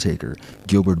turned caretaker,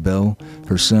 Gilbert Bell,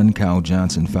 her son Kyle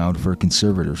Johnson filed for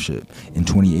conservatorship in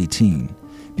 2018.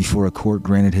 Before a court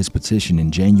granted his petition in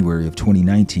January of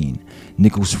 2019,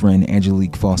 Nichols' friend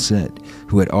Angelique Fawcett,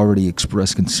 who had already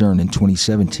expressed concern in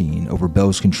 2017 over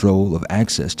Bell's control of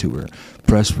access to her,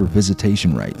 pressed for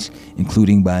visitation rights,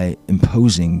 including by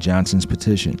imposing Johnson's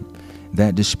petition.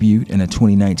 That dispute and a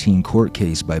 2019 court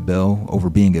case by Bell over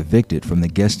being evicted from the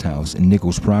guest house in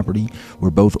Nichols' property were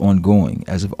both ongoing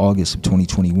as of August of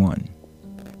 2021.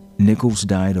 Nichols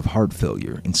died of heart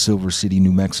failure in Silver City,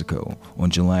 New Mexico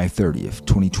on July 30th,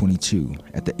 2022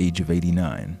 at the age of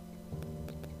 89.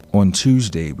 On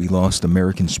Tuesday, we lost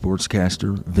American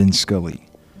sportscaster Vin Scully.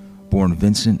 Born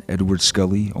Vincent Edward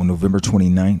Scully on November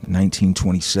 29,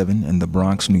 1927 in the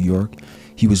Bronx, New York,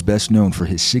 he was best known for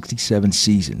his 67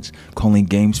 seasons calling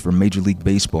games for Major League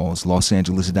Baseball's Los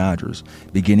Angeles Dodgers,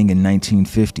 beginning in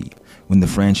 1950, when the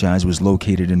franchise was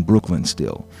located in Brooklyn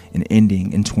still, and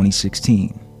ending in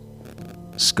 2016.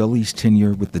 Scully's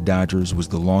tenure with the Dodgers was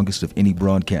the longest of any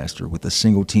broadcaster with a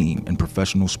single team in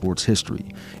professional sports history,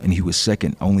 and he was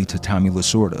second only to Tommy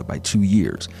Lasorda by 2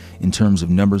 years in terms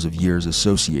of numbers of years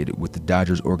associated with the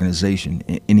Dodgers organization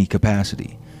in any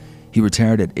capacity. He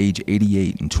retired at age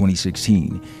 88 in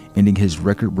 2016, ending his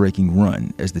record-breaking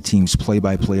run as the team's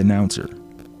play-by-play announcer.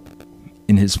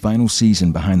 In his final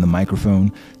season behind the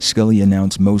microphone, Scully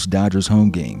announced most Dodgers home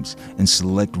games and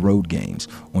select road games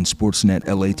on Sportsnet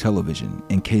LA television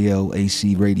and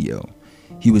KLAC radio.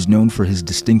 He was known for his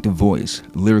distinctive voice,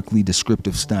 lyrically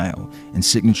descriptive style, and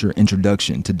signature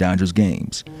introduction to Dodgers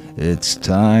games. It's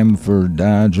time for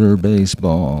Dodger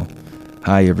baseball.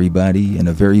 Hi everybody, and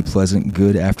a very pleasant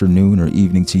good afternoon or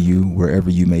evening to you wherever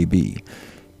you may be.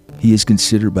 He is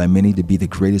considered by many to be the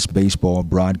greatest baseball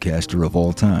broadcaster of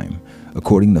all time,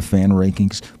 according to Fan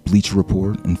Rankings, Bleacher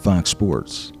Report, and Fox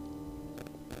Sports.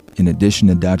 In addition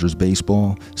to Dodgers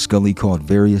baseball, Scully called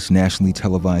various nationally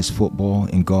televised football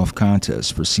and golf contests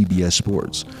for CBS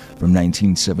Sports from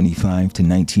 1975 to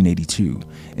 1982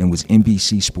 and was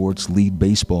NBC Sports' lead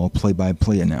baseball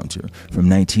play-by-play announcer from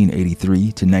 1983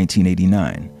 to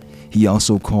 1989. He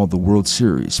also called the World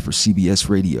Series for CBS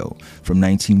Radio from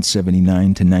 1979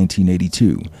 to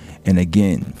 1982 and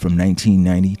again from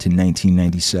 1990 to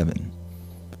 1997.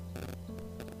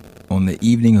 On the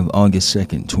evening of August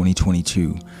 2nd,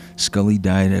 2022, Scully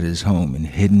died at his home in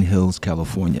Hidden Hills,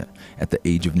 California, at the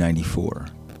age of 94.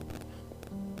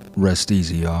 Rest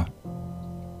easy, y'all.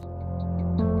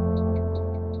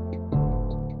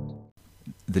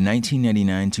 The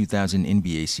 1999-2000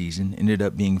 NBA season ended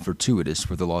up being fortuitous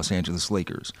for the Los Angeles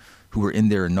Lakers, who were in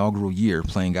their inaugural year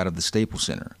playing out of the Staples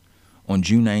Center. On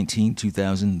June 19,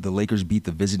 2000, the Lakers beat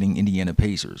the visiting Indiana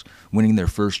Pacers, winning their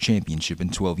first championship in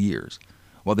 12 years.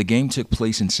 While the game took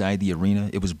place inside the arena,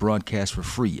 it was broadcast for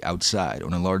free outside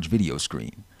on a large video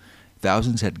screen.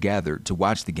 Thousands had gathered to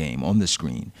watch the game on the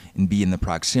screen and be in the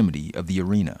proximity of the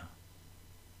arena.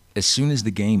 As soon as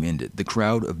the game ended, the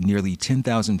crowd of nearly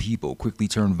 10,000 people quickly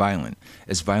turned violent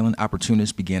as violent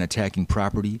opportunists began attacking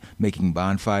property, making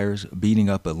bonfires, beating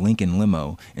up a Lincoln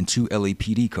limo and 2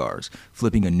 LAPD cars,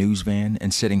 flipping a news van,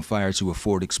 and setting fire to a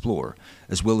Ford Explorer,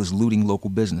 as well as looting local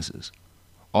businesses.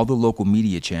 All the local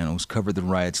media channels covered the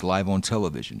riots live on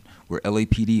television, where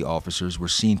LAPD officers were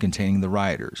seen containing the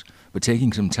rioters, but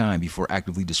taking some time before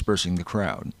actively dispersing the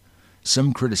crowd.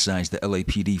 Some criticized the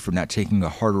LAPD for not taking a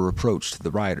harder approach to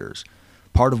the rioters.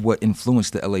 Part of what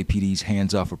influenced the LAPD's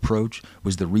hands-off approach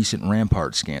was the recent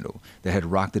Rampart scandal that had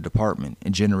rocked the department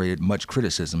and generated much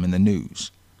criticism in the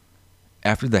news.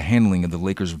 After the handling of the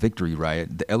Lakers' victory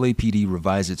riot, the LAPD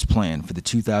revised its plan for the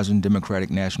 2000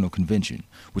 Democratic National Convention,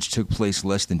 which took place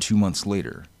less than 2 months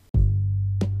later.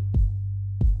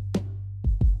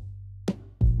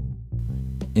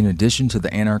 In addition to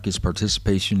the anarchist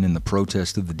participation in the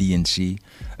protest of the DNC,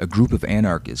 a group of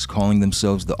anarchists calling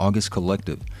themselves the August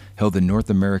Collective held the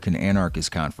North American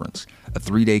Anarchist Conference, a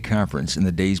 3-day conference in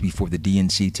the days before the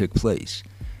DNC took place.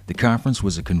 The conference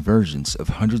was a convergence of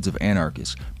hundreds of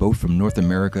anarchists, both from North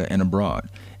America and abroad,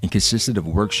 and consisted of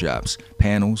workshops,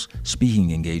 panels,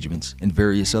 speaking engagements, and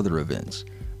various other events.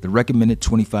 The recommended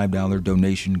 $25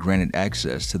 donation granted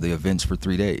access to the events for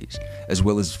 3 days, as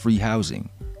well as free housing,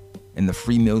 and the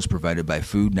free meals provided by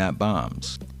Food Not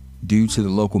Bombs. Due to the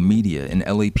local media and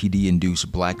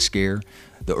LAPD-induced black scare,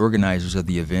 the organizers of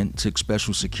the event took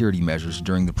special security measures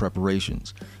during the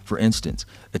preparations. For instance,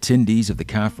 attendees of the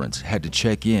conference had to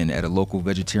check in at a local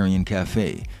vegetarian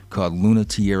cafe called Luna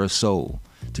Tierra Sol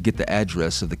to get the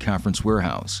address of the conference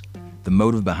warehouse. The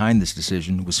motive behind this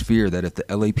decision was fear that if the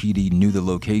LAPD knew the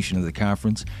location of the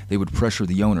conference, they would pressure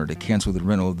the owner to cancel the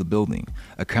rental of the building,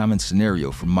 a common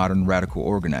scenario for modern radical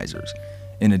organizers.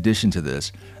 In addition to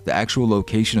this, the actual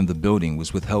location of the building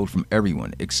was withheld from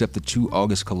everyone except the 2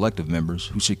 August Collective members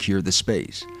who secured the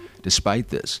space. Despite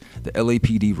this, the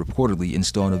LAPD reportedly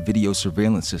installed a video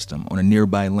surveillance system on a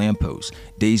nearby lamppost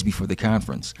days before the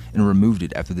conference and removed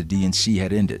it after the DNC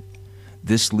had ended.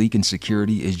 This leak in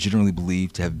security is generally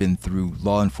believed to have been through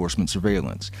law enforcement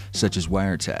surveillance, such as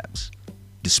wiretaps.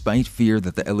 Despite fear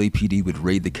that the LAPD would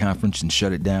raid the conference and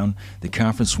shut it down, the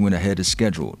conference went ahead as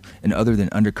scheduled, and other than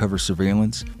undercover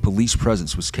surveillance, police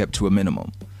presence was kept to a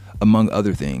minimum. Among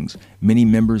other things, many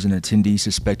members and attendees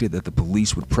suspected that the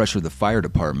police would pressure the fire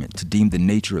department to deem the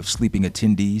nature of sleeping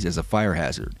attendees as a fire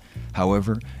hazard.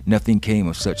 However, nothing came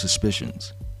of such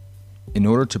suspicions. In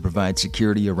order to provide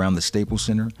security around the Staples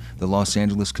Center, the Los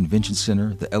Angeles Convention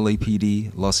Center, the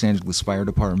LAPD, Los Angeles Fire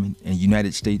Department, and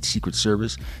United States Secret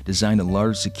Service designed a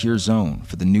large secure zone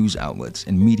for the news outlets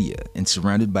and media and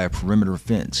surrounded by a perimeter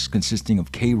fence consisting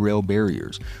of K-rail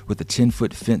barriers with a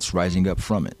 10-foot fence rising up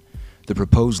from it. The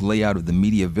proposed layout of the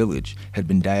media village had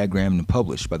been diagrammed and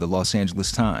published by the Los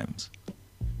Angeles Times.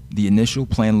 The initial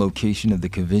planned location of the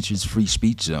convention's free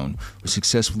speech zone was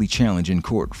successfully challenged in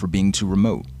court for being too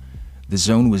remote. The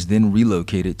zone was then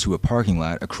relocated to a parking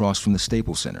lot across from the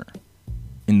Staples Center.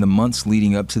 In the months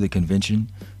leading up to the convention,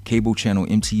 cable channel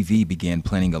MTV began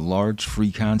planning a large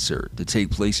free concert to take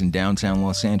place in downtown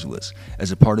Los Angeles as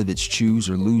a part of its Choose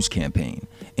or Lose campaign,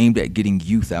 aimed at getting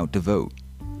youth out to vote.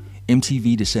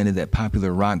 MTV decided that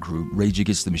popular rock group Rage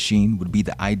Against the Machine would be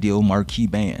the ideal marquee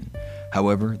band.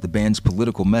 However, the band's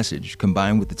political message,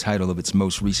 combined with the title of its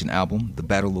most recent album, The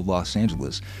Battle of Los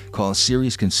Angeles, caused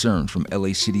serious concerns from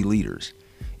LA city leaders.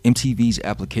 MTV's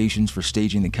applications for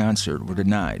staging the concert were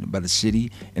denied by the city,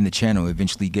 and the channel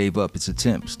eventually gave up its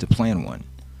attempts to plan one.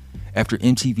 After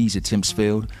MTV's attempts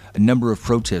failed, a number of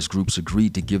protest groups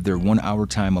agreed to give their 1-hour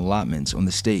time allotments on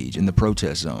the stage in the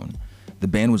protest zone. The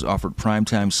band was offered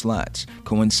primetime slots,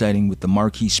 coinciding with the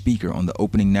marquee speaker on the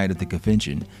opening night of the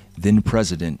convention,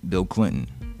 then-President Bill Clinton.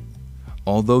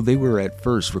 Although they were at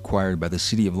first required by the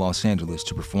city of Los Angeles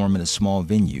to perform in a small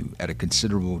venue at a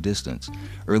considerable distance,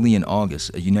 early in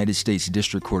August, a United States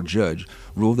District Court judge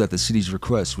ruled that the city's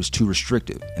request was too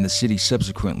restrictive, and the city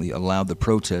subsequently allowed the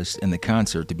protest and the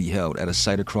concert to be held at a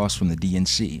site across from the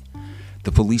DNC.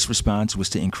 The police response was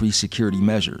to increase security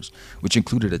measures, which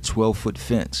included a 12-foot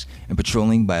fence and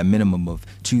patrolling by a minimum of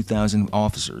 2,000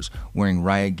 officers wearing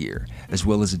riot gear, as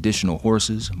well as additional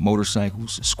horses,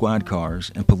 motorcycles, squad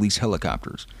cars, and police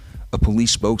helicopters. A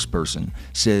police spokesperson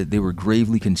said they were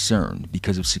gravely concerned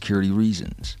because of security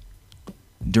reasons.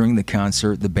 During the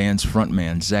concert, the band's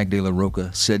frontman, Zach De La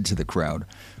Rocha, said to the crowd,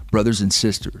 "Brothers and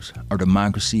sisters, our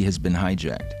democracy has been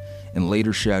hijacked," and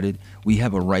later shouted, "We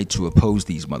have a right to oppose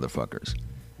these motherfuckers."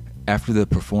 After the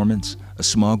performance, a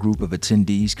small group of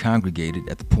attendees congregated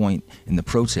at the point in the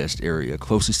protest area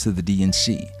closest to the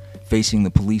DNC, facing the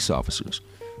police officers.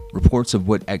 Reports of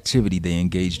what activity they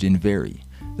engaged in vary,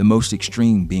 the most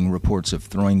extreme being reports of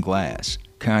throwing glass,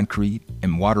 concrete,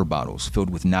 and water bottles filled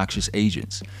with noxious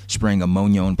agents, spraying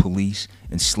ammonia on police,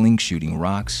 and sling-shooting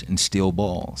rocks and steel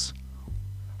balls.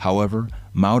 However,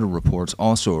 milder reports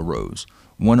also arose,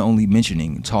 one only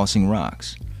mentioning tossing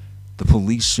rocks. The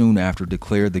police soon after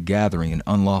declared the gathering an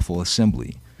unlawful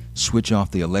assembly, switch off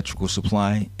the electrical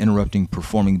supply, interrupting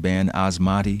performing band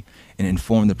Asmati, and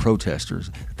informed the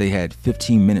protesters that they had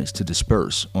 15 minutes to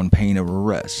disperse on pain of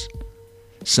arrest.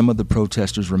 Some of the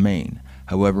protesters remain,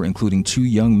 however, including 2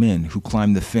 young men who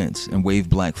climbed the fence and waved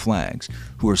black flags,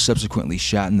 who were subsequently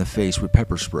shot in the face with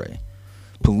pepper spray.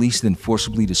 Police then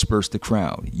forcibly dispersed the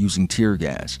crowd using tear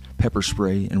gas, pepper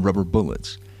spray, and rubber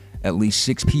bullets. At least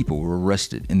 6 people were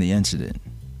arrested in the incident.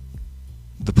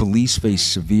 The police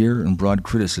faced severe and broad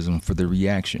criticism for their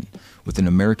reaction, with an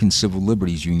American Civil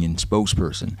Liberties Union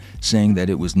spokesperson saying that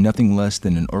it was nothing less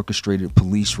than an orchestrated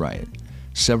police riot.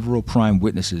 Several prime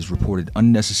witnesses reported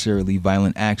unnecessarily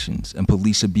violent actions and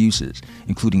police abuses,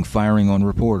 including firing on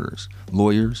reporters,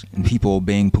 lawyers, and people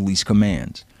obeying police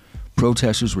commands.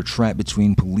 Protesters were trapped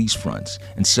between police fronts,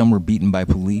 and some were beaten by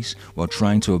police while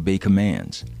trying to obey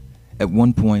commands. At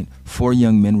one point, 4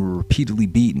 young men were repeatedly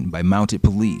beaten by mounted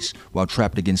police while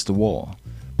trapped against the wall.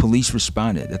 Police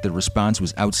responded that the response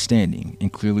was outstanding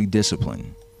and clearly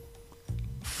disciplined.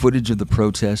 Footage of the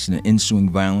protests and the ensuing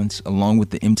violence, along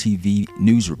with the MTV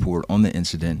news report on the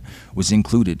incident, was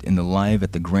included in the Live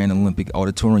at the Grand Olympic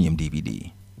Auditorium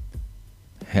DVD.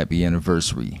 Happy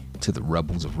anniversary to the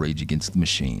rebels of Rage Against the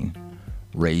Machine.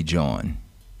 Rage on.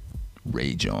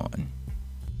 Rage on.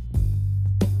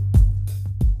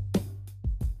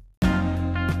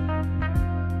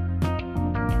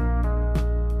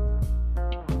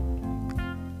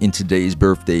 In today's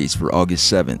birthdays for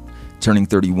August 7th, turning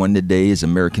 31 today is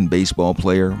American baseball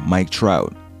player Mike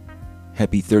Trout.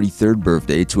 Happy 33rd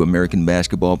birthday to American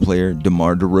basketball player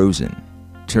DeMar DeRozan.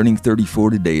 Turning 34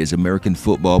 today is American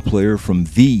football player from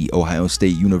The Ohio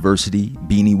State University,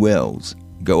 Beanie Wells.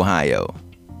 Go Ohio.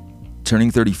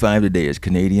 Turning 35 today is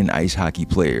Canadian ice hockey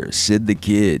player Sid the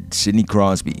Kid, Sidney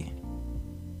Crosby.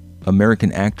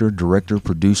 American actor, director,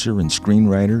 producer, and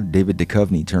screenwriter David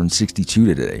Duchovny turned 62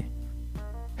 today.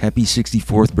 Happy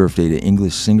 64th birthday to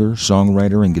English singer,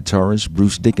 songwriter, and guitarist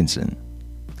Bruce Dickinson.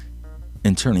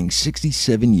 And turning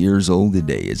 67 years old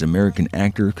today is American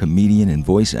actor, comedian, and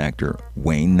voice actor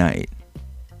Wayne Knight.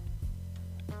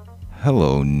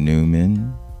 Hello,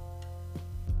 Newman.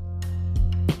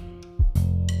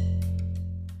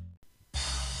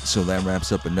 So that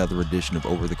wraps up another edition of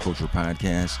Over the Culture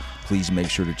Podcast. Please make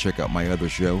sure to check out my other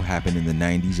show, Happened in the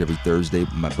 90s, every Thursday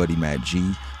with my buddy Matt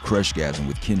G. Crushgasm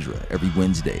with Kendra every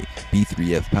Wednesday.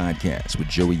 B3F Podcast with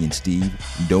Joey and Steve.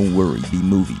 Don't Worry, Be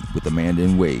Movie with Amanda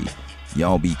and Wade.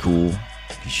 Y'all be cool,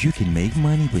 because you can make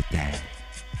money with that.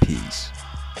 Peace.